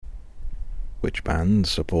Which band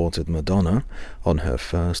supported Madonna on her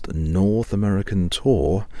first North American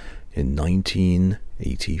tour in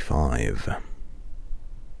 1985?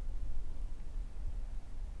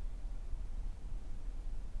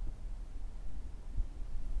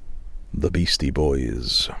 The Beastie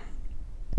Boys.